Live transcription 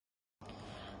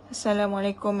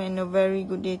Assalamualaikum and a very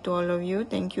good day to all of you.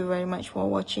 Thank you very much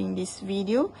for watching this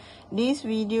video. This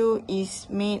video is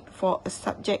made for a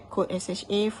subject code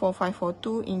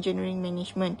SHA4545 Engineering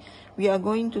Management. We are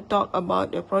going to talk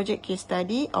about the project case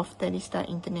study of Telestar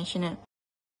International.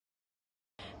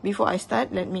 Before I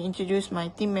start, let me introduce my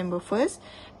team member first.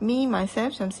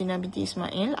 Myself, Syamsinar Binti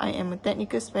Ismail. I am a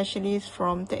technical specialist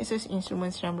from Texas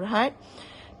Instruments Sdn Bhd.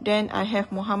 Then I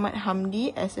have Mohammad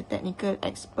Hamdi as a technical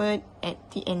expert at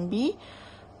TNB,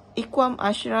 Ikwam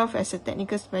Asyraf as a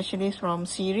technical specialist from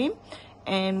Khir,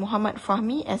 and Mohammad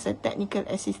Fahmi as a technical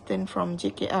assistant from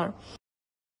JKR.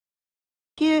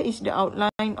 Here is the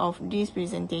outline of this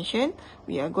presentation.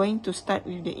 We are going to start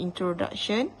with the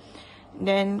introduction,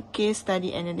 then case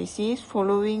study analysis,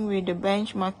 following with the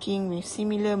benchmarking with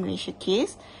similar Malaysia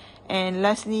case, and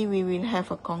lastly we will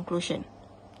have a conclusion.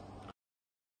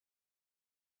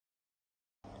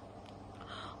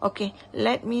 Okay,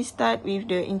 let me start with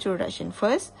the introduction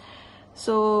first.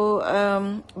 So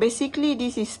basically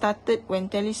this is started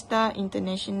when Telestar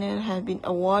International has been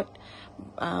awarded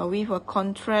with a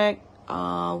contract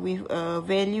with a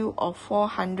value of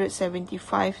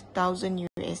 475,000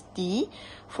 USD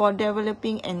for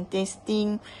developing and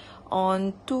testing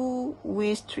on 2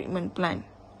 waste treatment plant.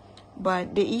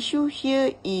 But the issue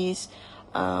here is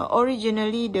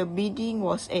originally the bidding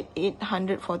was at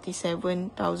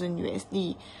 847,000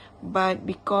 USD, but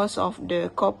because of the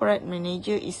corporate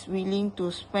manager is willing to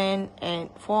spend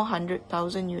at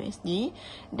 400,000 USD,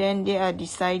 then they are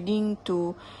deciding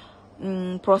to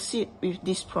proceed with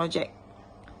this project.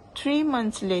 3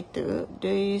 months later,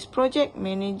 this project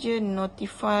manager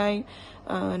noticed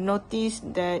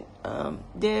that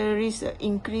there is an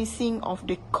increasing of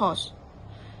the cost,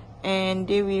 and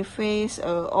they will face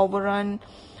overrun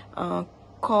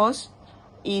cost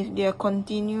if they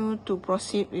continue to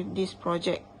proceed with this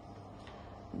project.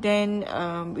 Then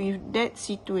with that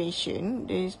situation,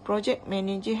 this project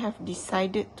manager have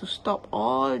decided to stop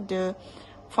all the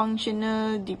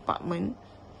functional department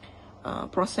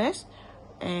process,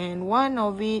 and one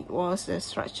of it was a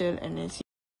structural analysis.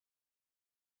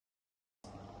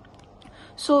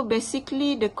 So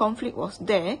basically the conflict was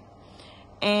there,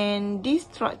 and this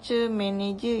structure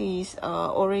manager is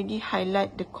already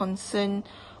highlight the concern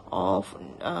of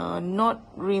not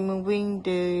removing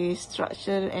the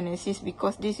structural analysis,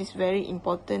 because this is very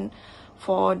important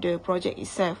for the project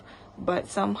itself. But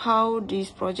somehow this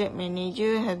project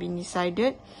manager have been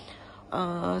decided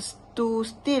to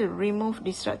still remove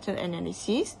the structural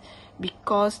analysis,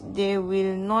 because they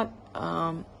will not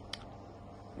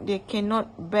they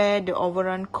cannot bear the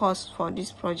overrun cost for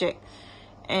this project,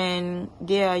 and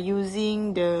they are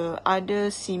using the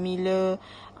other similar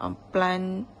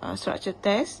plant structure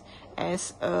test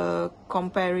as a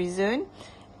comparison,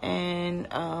 and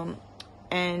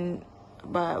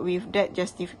but with that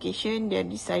justification, they are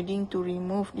deciding to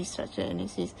remove the structure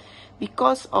analysis.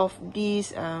 Because of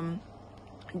this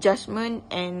judgment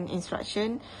and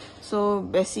instruction, so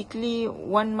basically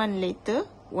 1 month later,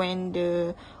 when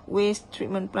the waste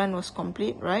treatment plant was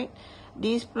complete, right,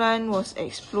 this plant was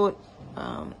exploded,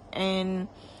 and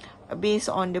based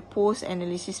on the post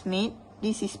analysis made,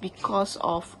 this is because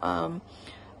of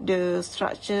the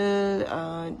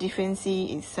structural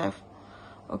deficiency itself.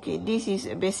 Okay, this is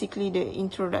basically the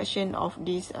introduction of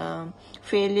this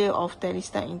failure of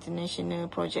Telestar International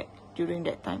project during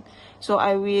that time. So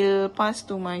I will pass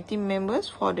to my team members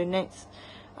for the next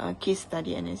case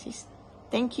study analysis.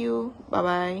 Thank you.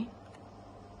 Bye-bye.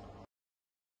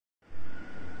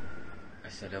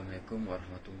 Assalamualaikum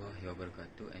warahmatullahi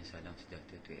wabarakatuh, and salam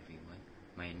sejahtera to everyone.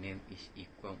 My name is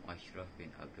Ikwam Asyraf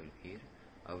bin Abdul Khir.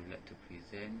 I would like to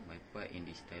present my part in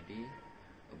this study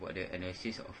about the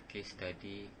analysis of case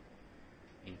study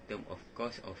in terms of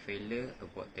cause of failure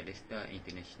about Telestar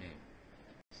International.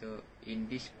 So in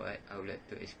this part, I would like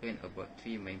to explain about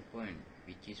 3 main points,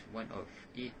 which is one of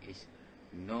it is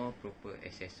no proper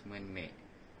assessment made.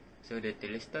 So the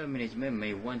Telestar management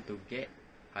may want to get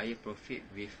higher profit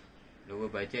with lower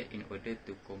budget in order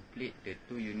to complete the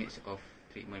 2 units of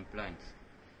treatment plants.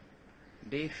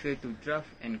 They fail to draft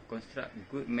and construct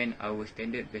good man-hour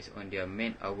standard based on their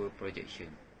man-hour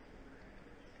projection.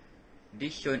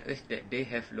 This shows us that they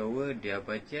have lowered their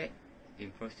budget in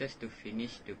process to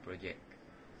finish the project.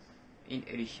 In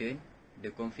addition, the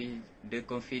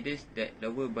confidence that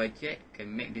lower budget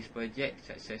can make this project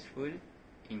successful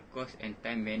in cost and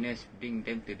time manners bring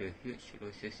them to the huge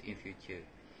losses in future.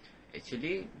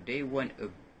 Actually, they won a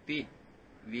bid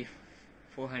with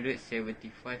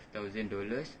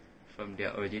 $475,000 from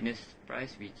their original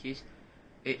price, which is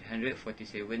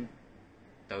 $847,000,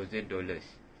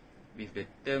 with the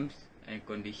terms and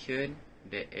condition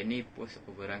that any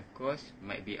post-overrun cost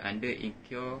might be under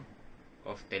incur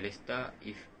of Telestar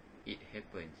if it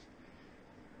happens.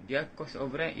 Their cost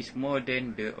overrun is more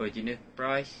than the original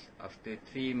price after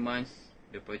 3 months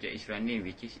the project is running,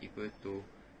 which is equal to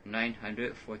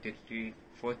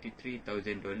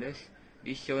 $943,000.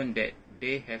 This shown that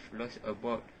they have lost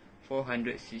about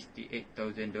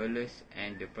 $468,000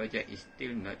 and the project is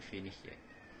still not finished yet.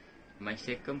 My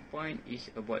second point is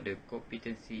about the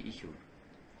competency issue.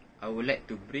 I would like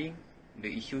to bring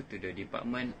the issue to the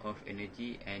Department of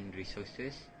Energy and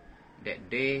Resources that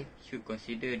they should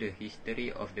consider the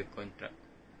history of the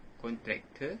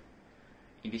contractor,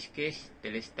 in this case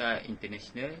Telestar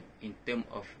International, in terms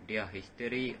of their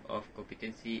history of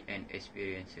competency and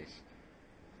experiences.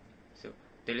 So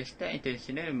Telestar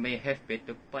International may have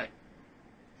better part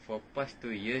for past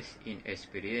 2 years in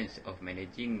experience of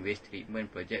managing waste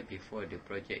treatment project before the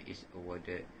project is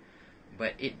awarded,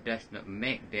 but it does not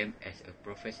make them as a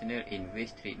professional in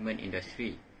waste treatment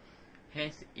industry.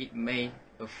 Hence, it may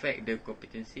affect the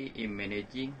competency in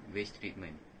managing waste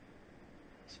treatment.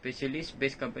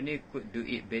 Specialist-based company could do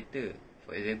it better.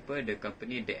 For example, the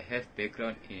company that have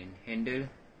background in handle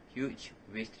huge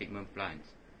waste treatment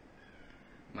plants.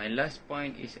 My last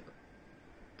point is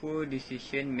poor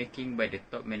decision making by the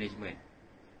top management.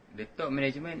 The top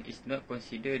management is not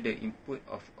consider the input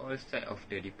of all sides of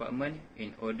the department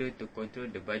in order to control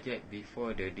the budget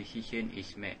before the decision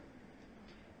is made.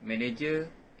 Manager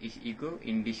is ego,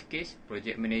 in this case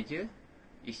project manager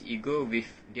is ego with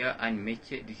their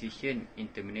unmatched decision in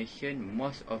termination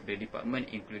most of the department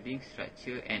including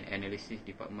structure and analysis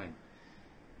department.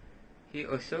 He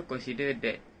also considered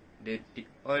that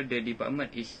all the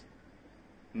department is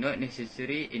not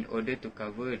necessary in order to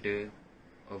cover the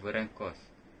overrun cost.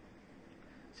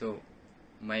 So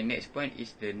my next point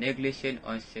is the negligence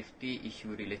on safety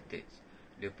issue related.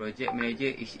 The project manager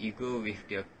is ego with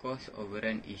their cost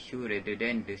overrun issue rather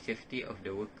than the safety of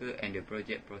the worker and the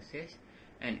project process,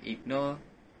 and ignore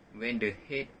when the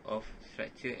head of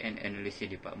structure and analysis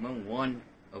department warned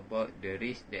about the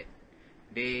risk that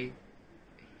he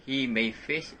may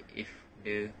face if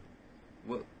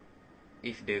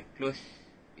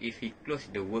he close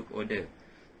the work order.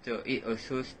 So it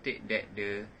also state that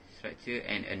the structure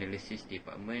and analysis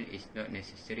department is not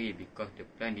necessary because the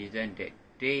plan design that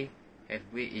they have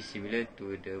built is similar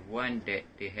to the one that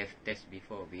they have tested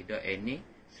before without any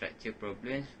structure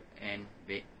problems and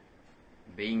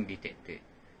being detected.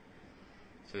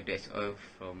 So that's all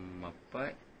from my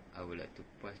part. I would like to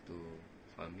pass to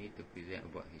Fahmi to present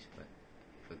about his part.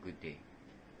 Have a good day.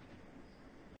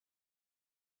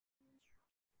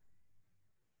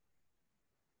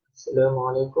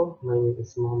 Assalamualaikum, my name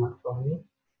is Mohammad Fahmi.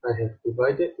 I have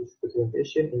divided this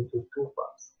presentation into two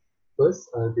parts. First,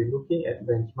 I'll be looking at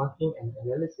benchmarking and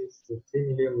analysis of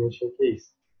similar measure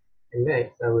case. And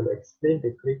next, I will explain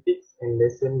the critics and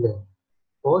lesson learned.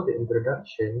 For the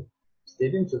introduction,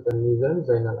 Stadium Sultan Nizam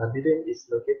Zainal Abidin is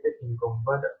located in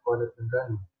Gombadak, Kuala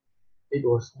Terengganu. It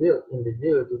was built in the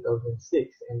year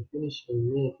 2006 and finished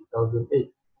in May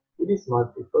 2008. It is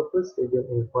multi-purpose stadium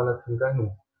in Kuala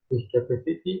Terengganu, with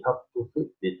capacity up to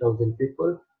 50,000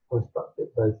 people,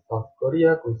 constructed by South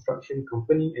Korea construction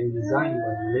company and designed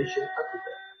by Malaysian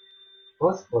architect.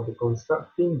 Cost for the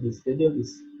constructing the stadium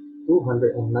is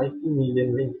 290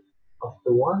 million ringgit.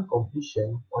 After one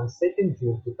completion, on 2nd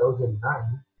June 2009,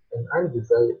 an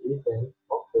undesired event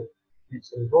occurred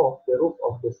which involved the roof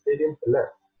of the stadium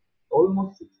collapse.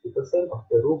 Almost 60% of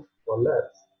the roof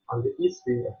collapsed on the east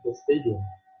wing of the stadium.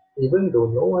 Even though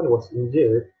no one was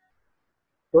injured,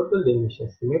 total damage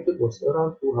estimated was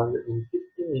around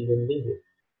 250 million ringgit.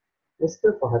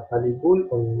 Mr. Fahad Halibul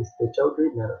and Mr.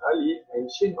 Chaudhry Nar Ali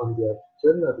mentioned on their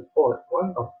journal report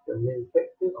one of the main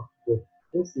factors of the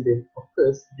incident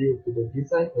occurs due to the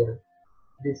design error.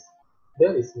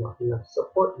 There is not enough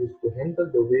support used to handle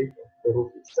the weight of the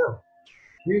roof itself.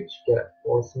 Huge gap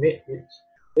was made which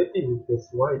 30 meters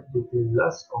wide between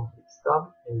last concrete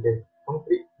stump and the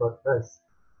concrete buttress.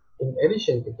 In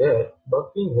addition to that,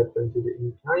 buckling happened to the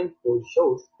inclined pole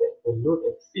shows that the load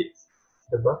exceeds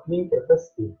the buckling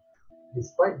capacity.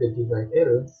 Despite the design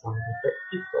error, some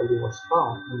defective welding was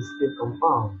found in steel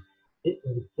compound. It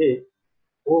indicates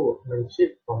poor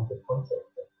workmanship from the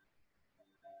contractor.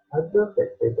 Other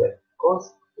factor that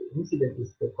caused the incident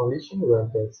is the condition where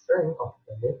the strength of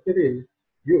the material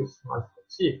used must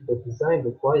achieve the design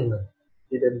requirement.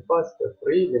 Didn't pass the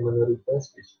preliminary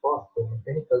test which caused the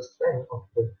mechanical strength of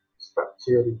the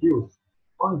structure reduced.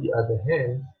 On the other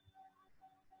hand,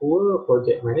 poor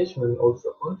project management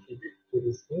also contribute to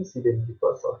this incident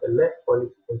because of the lack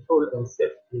quality control and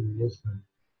safety management.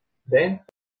 Then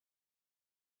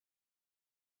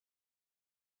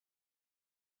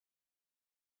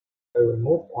I will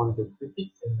move on to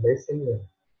critiques and lesson learned.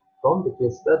 From the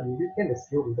case study, we can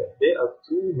assume that there are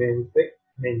two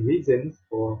main reasons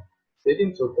for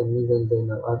certain certain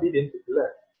mesodermal evidence to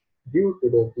collapse due to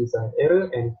the design error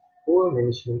and poor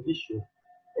management issue.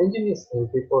 Engineers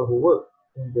and people who work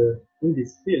in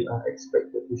this field are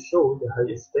expected to show the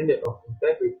highest standard of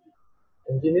integrity.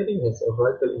 Engineering has a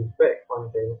vital impact on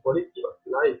the quality of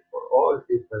life for all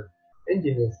people.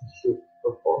 Engineers should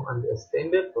perform under a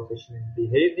standard professional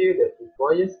behavior that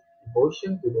requires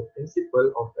devotion to the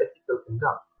principle of ethical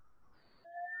conduct.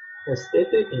 As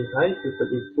stated in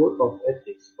IEEE Code of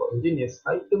Ethics for Engineers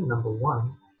Item Number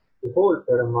 1, to hold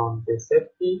paramount the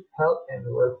safety, health and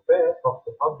welfare of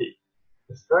the public,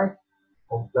 to strive to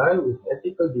comply with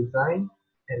ethical design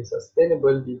and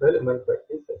sustainable development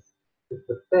practices, to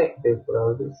protect the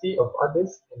privacy of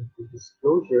others and to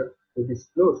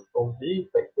disclose completely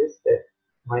factors that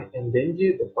might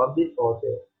endanger the public or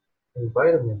the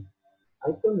environment.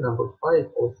 Item number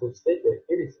 5 also states that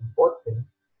it is important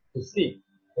to seek,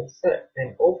 accept,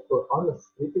 and offer honest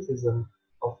criticism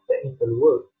of technical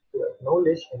work, to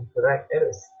acknowledge and correct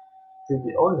errors, to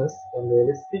be honest and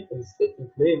realistic in stating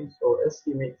claims or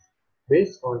estimates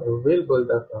based on available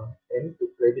data, and to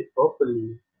credit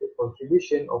properly the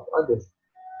contribution of others.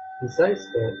 Besides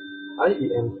that,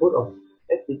 IEM Code of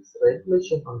Ethics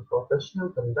Regulation on Professional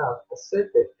Conduct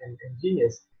asserts that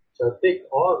engineers shall take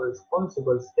all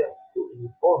responsible steps to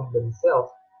inform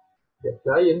themselves, their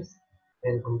clients,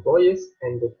 and employers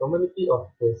and the community of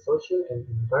the social and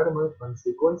environmental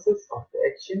consequences of the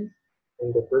actions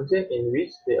and the project in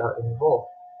which they are involved.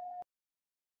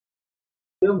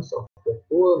 In terms of the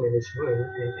poor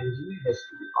management, an engineer has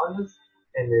to be honest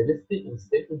and realistic in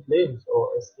stating claims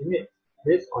or estimates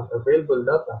based on available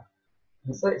data.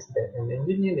 Besides that, an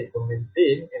engineer needs to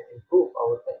maintain and improve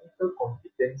our technical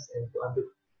competence and to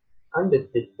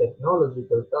undertake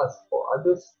technological tasks for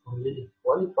others only if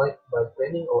qualified by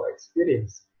training or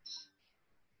experience.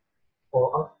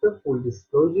 Or after full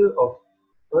disclosure of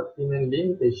pertinent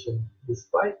limitation,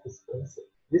 despite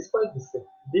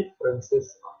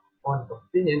differences on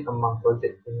opinion among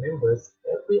project team members,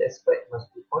 every aspect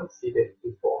must be considered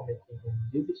before making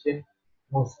any decision,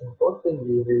 most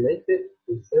importantly related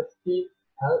to safety,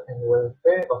 health and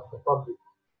welfare of the public.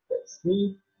 That's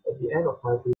me at the end of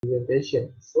my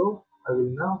presentation. So I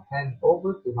will now hand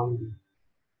over to Hamdi.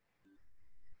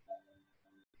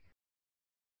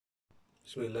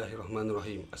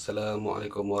 Bismillahirrahmanirrahim.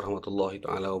 Assalamualaikum warahmatullahi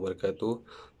ta'ala wabarakatuh.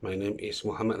 My name is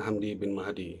Mohammad Hamdi bin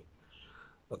Mahadi.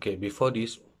 Okay, before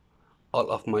this, all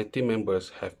of my team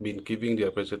members have been giving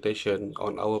their presentation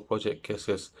on our project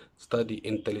cases study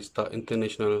in Telestar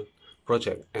International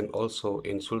project and also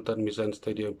in Sultan Mizan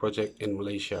Stadium project in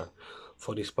Malaysia.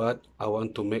 For this part, I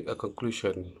want to make a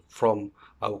conclusion from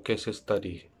our cases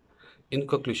study. In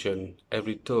conclusion,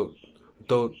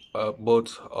 though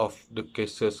both of the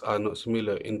cases are not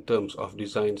similar in terms of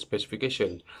design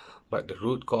specification, but the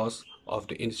root cause of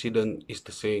the incident is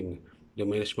the same, the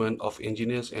management of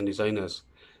engineers and designers.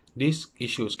 These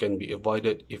issues can be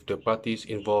avoided if the parties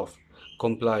involved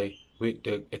comply with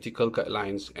the ethical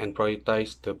guidelines and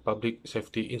prioritize the public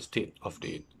safety instead of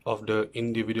the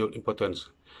individual importance.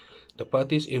 The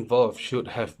parties involved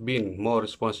should have been more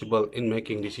responsible in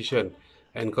making decisions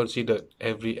and considered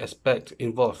every aspect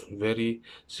involved very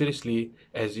seriously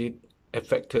as it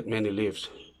affected many lives.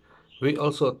 We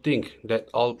also think that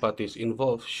all parties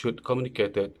involved should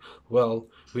communicate well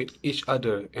with each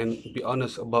other and be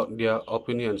honest about their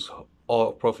opinions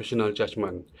or professional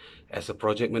judgment. As a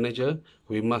project manager,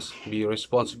 we must be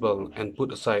responsible and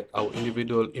put aside our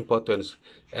individual importance,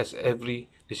 as every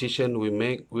decision we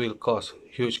make will cause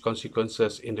huge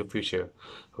consequences in the future.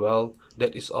 Well,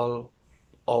 that is all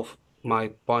of my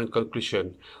point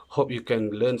conclusion. Hope you can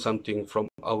learn something from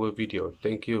our video.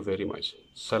 Thank you very much.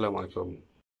 Assalamualaikum.